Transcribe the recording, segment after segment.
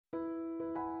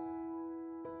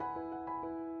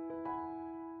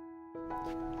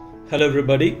Hello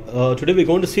everybody, today we're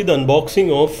going to see the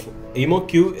unboxing of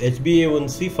HemoCue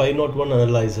HbA1c 501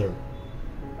 analyzer.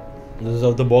 This is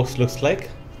how the box looks like.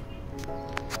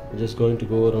 I'm just going to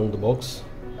go around the box.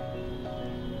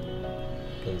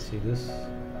 You can see this.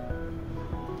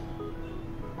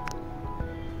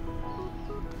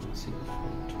 Let's see the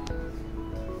front.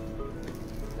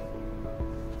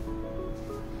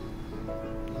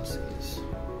 Let's see this.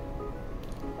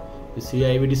 This is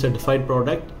IVD certified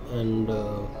product, and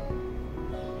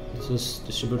this is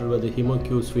distributed by the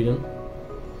HemoCue Sweden.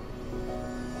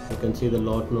 You can see the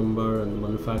lot number and the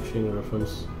manufacturing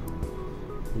reference.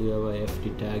 You have a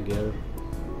FT tag here.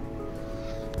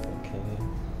 Okay,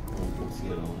 you can see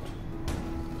around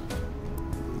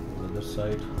on the other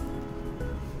side.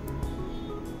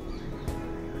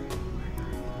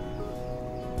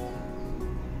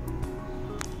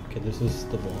 Okay, this is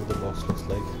the box looks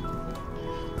like.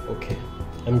 Okay,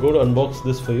 I'm going to unbox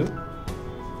this for you.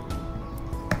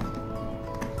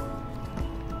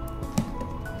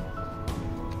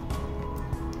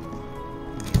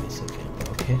 Give me a second.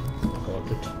 Okay,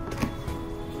 got it.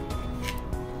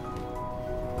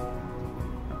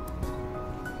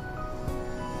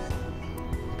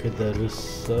 Okay, there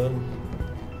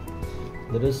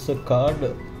is a card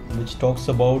which talks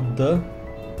about the.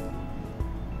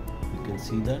 You can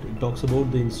see that it talks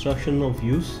about the instruction of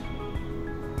use.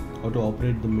 How to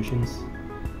operate the machines.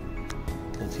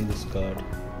 You can see this card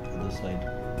on the side.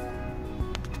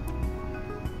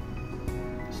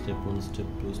 Step 1, step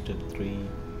 2, step 3,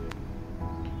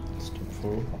 step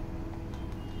 4,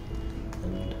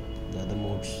 and the other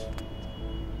modes.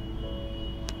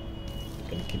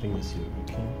 Okay, I'm keeping this here.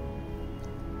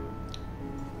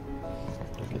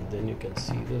 Okay, then you can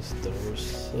see this. There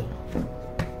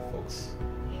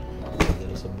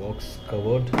is a box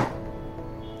covered.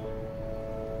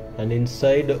 And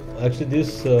inside, actually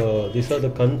these are the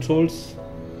controls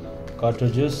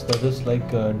cartridges, that is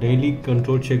like daily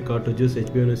control check cartridges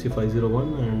HbA1c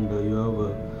 501, and you have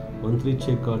a monthly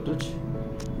check cartridge.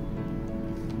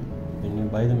 When you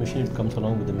buy the machine, it comes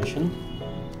along with the machine.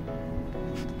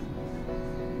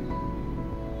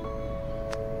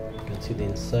 You can see the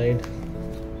inside.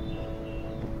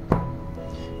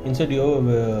 Inside you have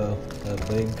a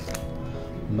big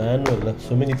manual.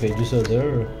 So many pages are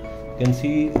there. You can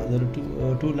see there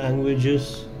are two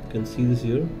languages. You can see this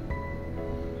here,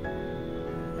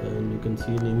 and you can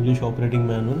see an English operating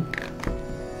manual,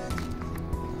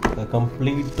 a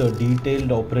complete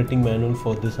detailed operating manual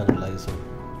for this analyzer.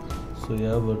 So you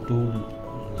have a two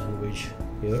language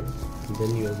here, and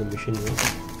then you have the machine here.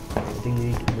 I think you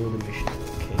need to know the machine.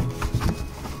 Okay,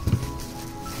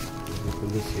 let me put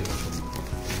this here.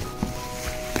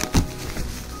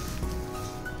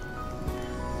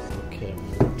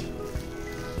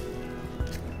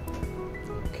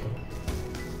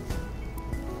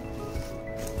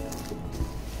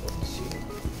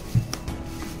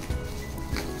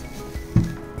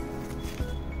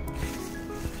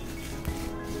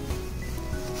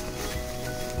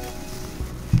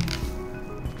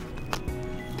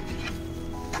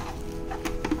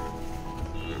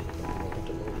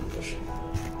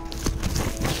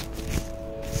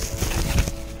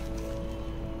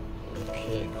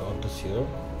 Okay, I got this here.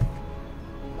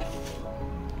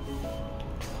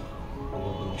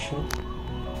 The machine,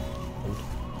 and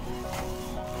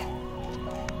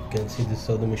you can see this is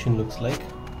how the machine looks like.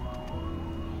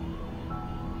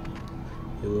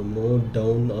 You have a mode,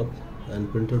 down, up, and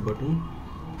printer button.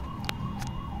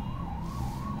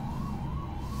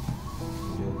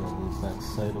 You have the back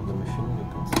side of the machine. You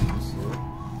can see this here.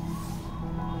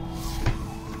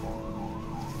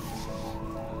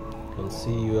 You can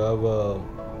see you have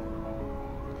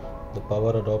the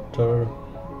power adapter,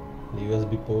 the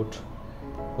USB port,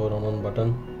 power on button.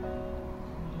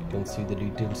 You can see the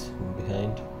details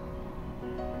behind.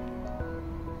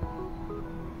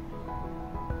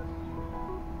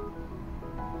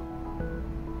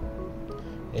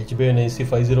 HbA1c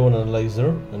 501 analyzer,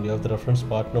 and you have the reference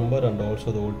part number and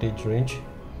also the voltage range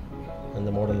and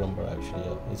the model number. Actually,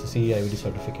 yeah, it's a CE IVD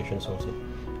certifications also.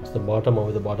 It's the bottom, how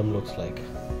the bottom looks like.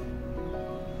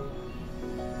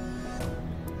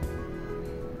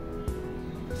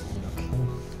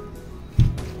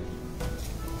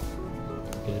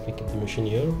 Okay, let me keep the machine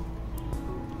here.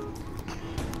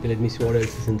 Okay, let me see what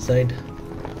else is inside.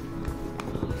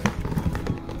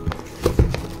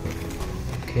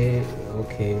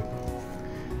 Okay.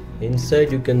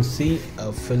 Inside you can see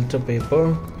a filter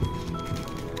paper.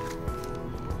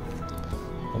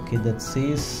 Okay, that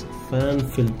says fan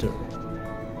filter.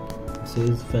 It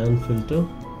says fan filter.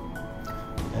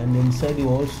 and inside you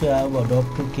also have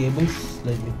adapter cables.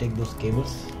 Let me take those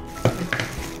cables.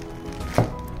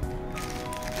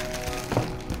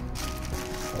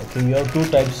 Okay, you have two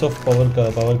types of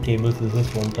power cables. This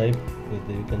is one type,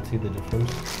 you can see the difference,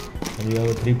 and you have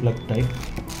a 3-plug type,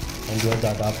 and you have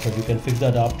the adapter. You can fix the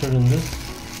adapter in this.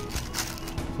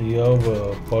 So you have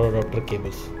power adapter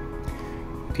cables.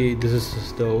 Okay, this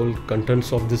is the whole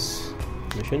contents of this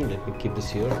machine. Let me keep this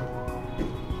here,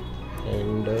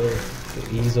 and the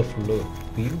ease of load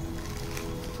peel.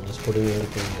 Just putting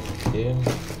everything here.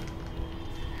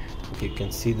 Okay, you can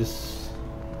see this.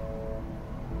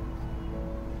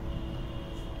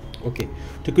 Okay,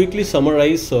 to quickly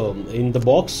summarize, in the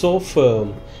box of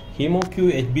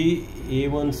HemoCue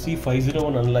HbA1c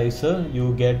 501 analyzer,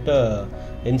 you get a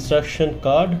instruction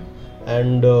card,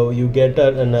 and you get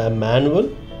a manual,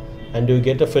 and you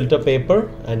get a filter paper,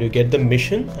 and you get the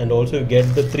machine, and also you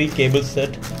get the 3 cable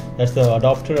set, that's the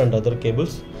adapter and other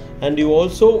cables, and you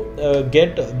also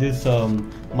get this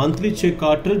monthly check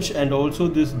cartridge and also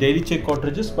this daily check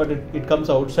cartridges, but it comes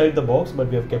outside the box, but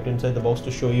we have kept inside the box to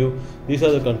show you these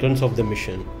are the contents of the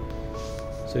machine.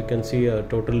 So you can see a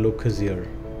total look is here.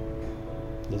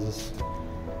 This is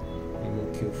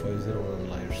HemoCue 501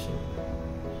 analyzer.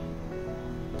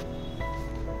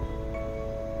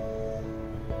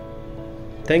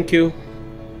 Thank you.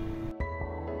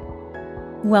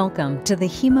 Welcome to the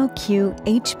HemoCue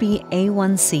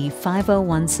HbA1c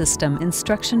 501 system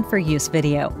instruction for use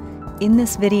video. In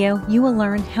this video, you will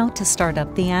learn how to start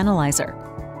up the analyzer.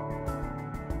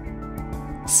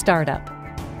 Startup.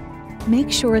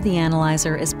 Make sure the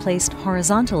analyzer is placed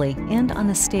horizontally and on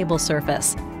a stable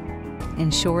surface.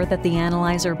 Ensure that the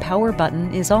analyzer power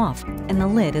button is off and the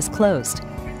lid is closed.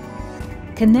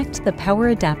 Connect the power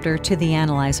adapter to the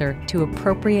analyzer to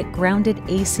appropriate grounded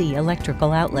AC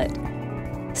electrical outlet.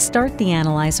 Start the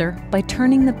analyzer by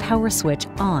turning the power switch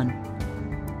on.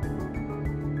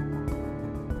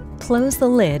 Close the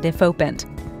lid if opened.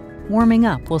 Warming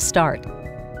up will start.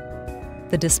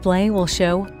 The display will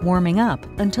show warming up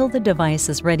until the device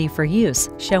is ready for use,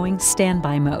 showing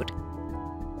standby mode.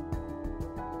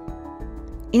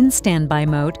 In standby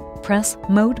mode, press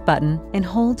Mode button and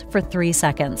hold for 3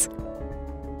 seconds.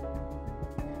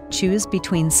 Choose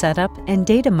between Setup and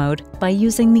Data mode by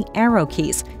using the arrow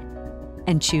keys,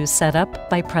 and choose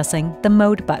Setup by pressing the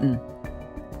Mode button.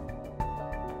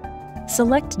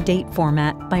 Select Date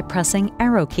format by pressing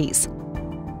arrow keys.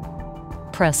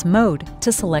 Press Mode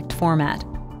to select format.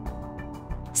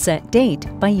 Set Date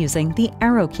by using the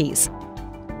arrow keys.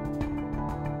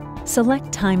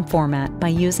 Select Time format by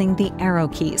using the arrow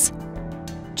keys.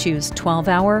 Choose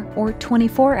 12-hour or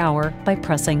 24-hour by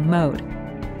pressing Mode.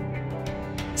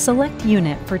 Select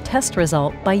Unit for test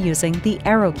result by using the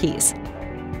arrow keys.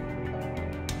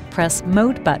 Press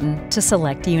Mode button to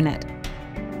select unit.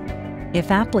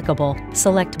 If applicable,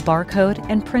 select barcode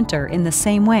and printer in the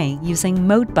same way using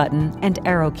Mode button and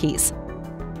arrow keys.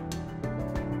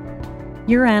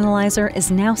 Your analyzer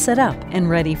is now set up and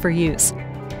ready for use.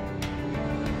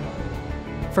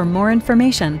 For more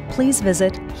information, please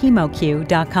visit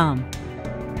HemoCue.com.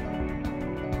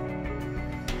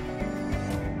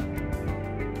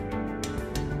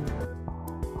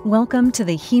 Welcome to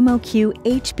the HemoCue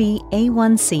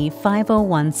HbA1c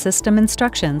 501 system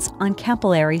instructions on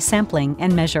capillary sampling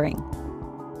and measuring.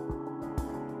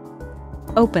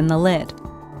 Open the lid.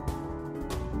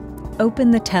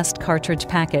 Open the test cartridge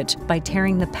package by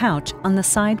tearing the pouch on the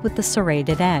side with the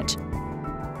serrated edge.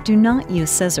 Do not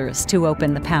use scissors to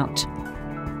open the pouch.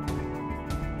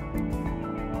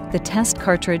 The test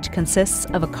cartridge consists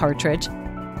of a cartridge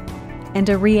and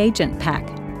a reagent pack.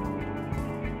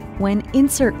 When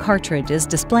Insert Cartridge is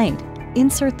displayed,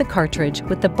 insert the cartridge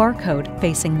with the barcode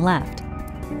facing left.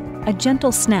 A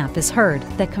gentle snap is heard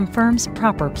that confirms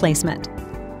proper placement.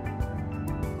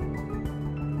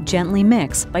 Gently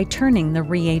mix by turning the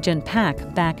reagent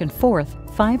pack back and forth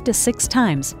 5 to 6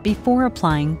 times before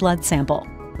applying blood sample.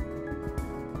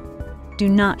 Do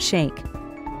not shake.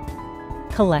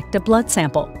 Collect a blood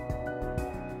sample.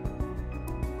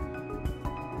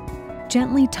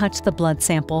 Gently touch the blood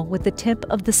sample with the tip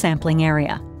of the sampling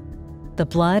area. The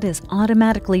blood is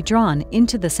automatically drawn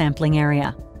into the sampling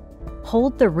area.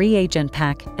 Hold the reagent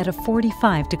pack at a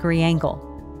 45-degree angle.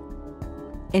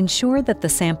 Ensure that the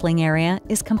sampling area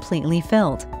is completely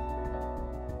filled.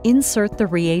 Insert the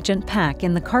reagent pack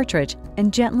in the cartridge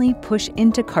and gently push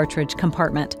into cartridge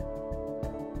compartment.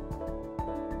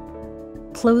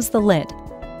 Close the lid.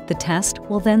 The test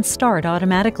will then start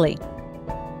automatically.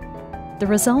 The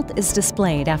result is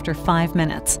displayed after 5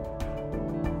 minutes.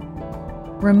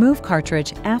 Remove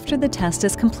cartridge after the test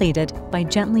is completed by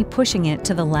gently pushing it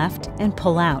to the left and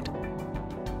pull out.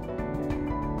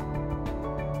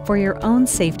 For your own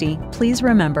safety, please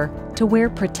remember to wear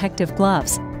protective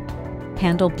gloves.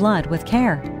 Handle blood with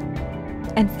care.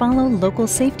 and follow local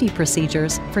safety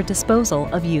procedures for disposal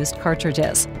of used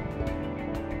cartridges.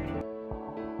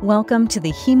 Welcome to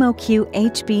the HemoCue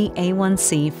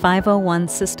HbA1c 501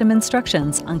 system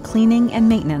instructions on cleaning and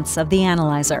maintenance of the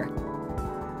analyzer.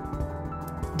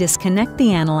 Disconnect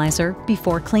the analyzer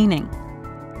before cleaning.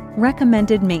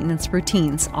 Recommended maintenance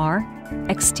routines are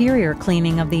exterior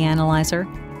cleaning of the analyzer,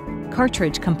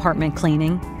 cartridge compartment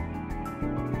cleaning,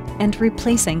 and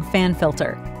replacing fan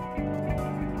filter.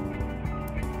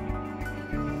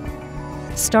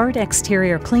 Start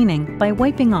exterior cleaning by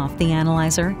wiping off the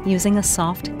analyzer using a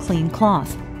soft, clean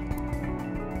cloth.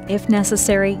 If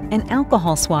necessary, an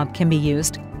alcohol swab can be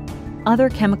used. Other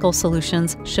chemical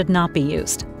solutions should not be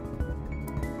used.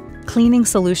 Cleaning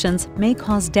solutions may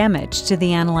cause damage to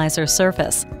the analyzer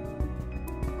surface.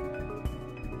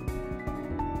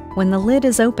 When the lid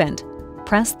is opened,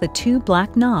 press the two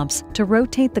black knobs to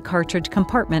rotate the cartridge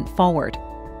compartment forward.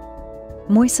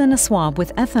 Moisten a swab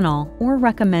with ethanol or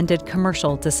recommended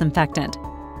commercial disinfectant.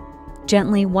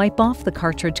 Gently wipe off the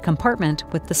cartridge compartment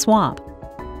with the swab.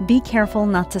 Be careful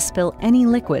not to spill any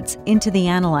liquids into the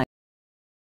analyzer.